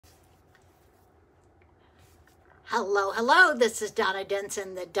Hello, hello. This is Donna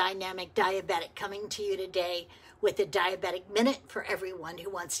Denson, the Dynamic Diabetic, coming to you today with a Diabetic Minute for everyone who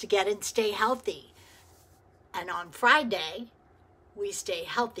wants to get and stay healthy. And on Friday, we stay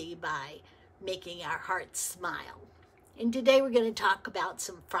healthy by making our hearts smile. And today we're going to talk about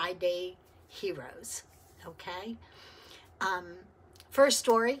some Friday heroes, okay? First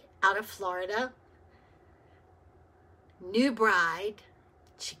story out of Florida. New bride,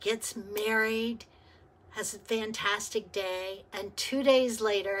 she gets married, has a fantastic day, and 2 days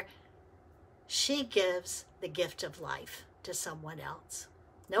later, she gives the gift of life to someone else.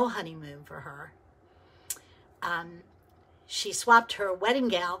 No honeymoon for her. She swapped her wedding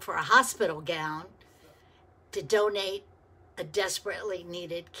gown for a hospital gown to donate a desperately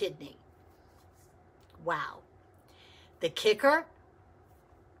needed kidney. Wow. The kicker,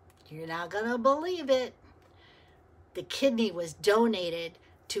 you're not gonna believe it. The kidney was donated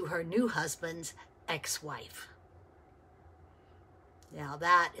to her new husband's ex-wife. Now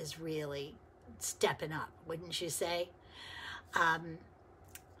that is really stepping up, wouldn't you say?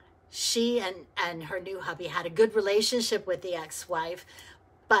 She and her new hubby had a good relationship with the ex-wife,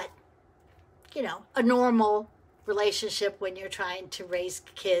 but, you know, a normal relationship when you're trying to raise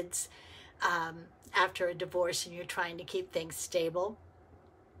kids after a divorce and you're trying to keep things stable.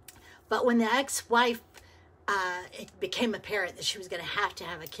 But when the ex-wife it became apparent that she was going to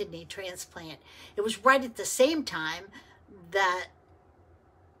have a kidney transplant, it was right at the same time that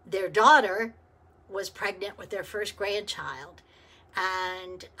their daughter was pregnant with their first grandchild.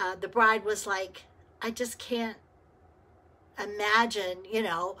 And the bride was like, I just can't imagine, you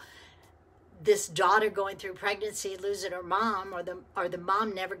know, this daughter going through pregnancy, losing her mom, or the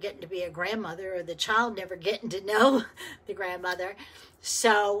mom never getting to be a grandmother, or the child never getting to know the grandmother.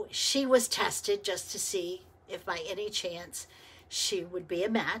 So she was tested just to see if by any chance she would be a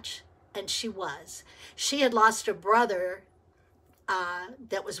match, and she was. She had lost a brother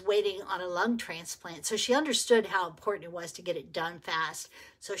that was waiting on a lung transplant, so she understood how important it was to get it done fast.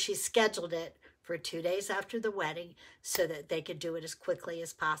 So she scheduled it for 2 days after the wedding so that they could do it as quickly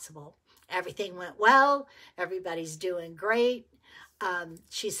as possible. Everything went well. Everybody's doing great.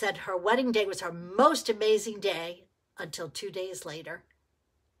 She said her wedding day was her most amazing day until 2 days later.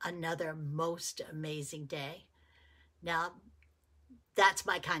 Another most amazing day. Now, that's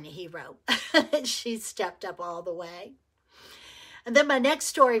my kind of hero. She stepped up all the way. And then my next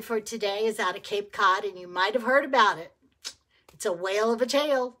story for today is out of Cape Cod, and you might have heard about it. It's a whale of a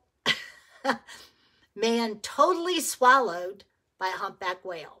tale. Man totally swallowed by a humpback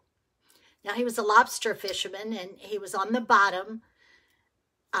whale. Now, he was a lobster fisherman, and he was on the bottom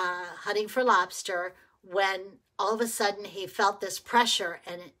hunting for lobster when all of a sudden he felt this pressure,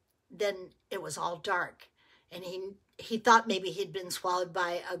 and then it was all dark. And he thought maybe he'd been swallowed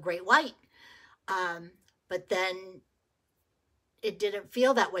by a great white. But then it didn't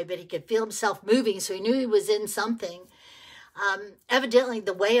feel that way, but he could feel himself moving, so he knew he was in something. Evidently,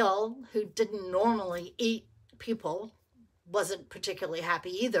 the whale, who didn't normally eat people, wasn't particularly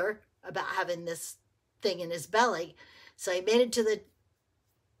happy either about having this thing in his belly. So he made it to the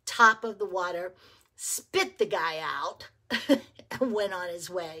top of the water, spit the guy out, and went on his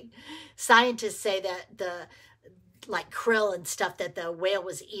way. Scientists say that the krill and stuff that the whale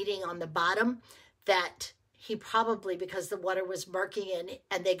was eating on the bottom, that he probably, because the water was murky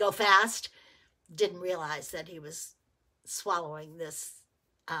and they go fast, didn't realize that he was swallowing this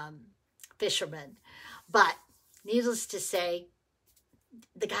fisherman. But needless to say,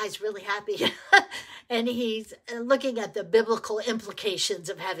 the guy's really happy. And he's looking at the biblical implications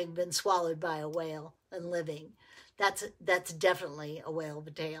of having been swallowed by a whale and living. That's definitely a whale of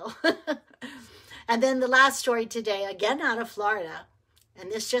a tale. And then the last story today, again out of Florida,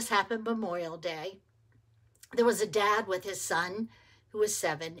 and this just happened Memorial Day. There was a dad with his son, who was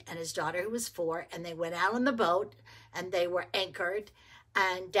 7, and his daughter, who was 4, and they went out on the boat, and they were anchored,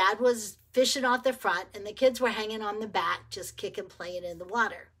 and Dad was fishing off the front, and the kids were hanging on the back, just kicking, playing in the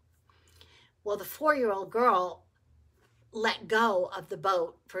water. Well, the 4-year-old girl let go of the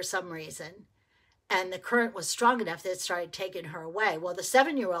boat for some reason, and the current was strong enough that it started taking her away. Well, the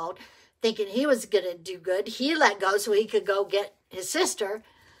 7-year-old, thinking he was going to do good, he let go so he could go get his sister.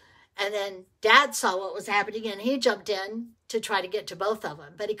 And then Dad saw what was happening, and he jumped in to try to get to both of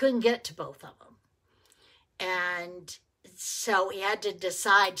them, but he couldn't get to both of them. And so he had to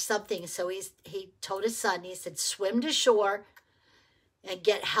decide something. So he told his son, he said, swim to shore and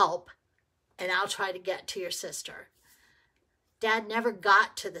get help, and I'll try to get to your sister. Dad never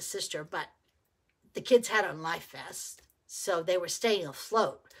got to the sister, but the kids had on life vests, so they were staying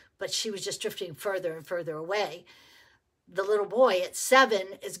afloat, but she was just drifting further and further away. The little boy at 7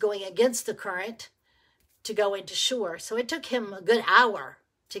 is going against the current, to go into shore. So it took him a good hour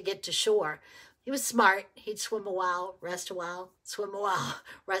to get to shore. He was smart. He'd swim a while, rest a while, swim a while,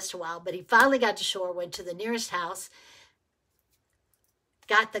 rest a while. But he finally got to shore, went to the nearest house,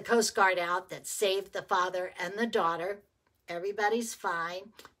 got the Coast Guard out that saved the father and the daughter. Everybody's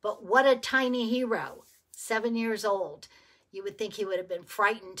fine. But what a tiny hero, 7 years old. You would think he would have been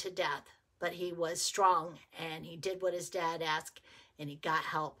frightened to death, but he was strong and he did what his dad asked and he got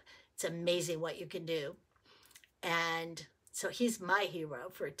help. It's amazing what you can do. And so he's my hero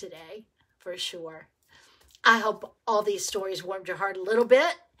for today, for sure. I hope all these stories warmed your heart a little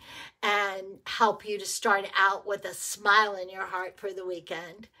bit and help you to start out with a smile in your heart for the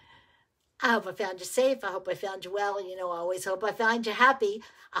weekend. I hope I found you safe. I hope I found you well. And I always hope I find you happy.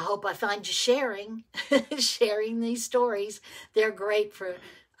 I hope I find you sharing, sharing these stories. They're great for,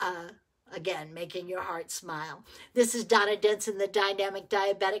 again, making your heart smile. This is Donna Denson, the Dynamic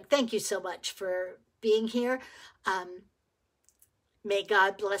Diabetic. Thank you so much for being here. May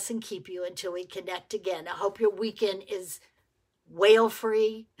God bless and keep you until we connect again. I hope your weekend is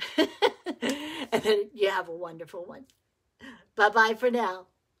whale-free and that you have a wonderful one. Bye-bye for now.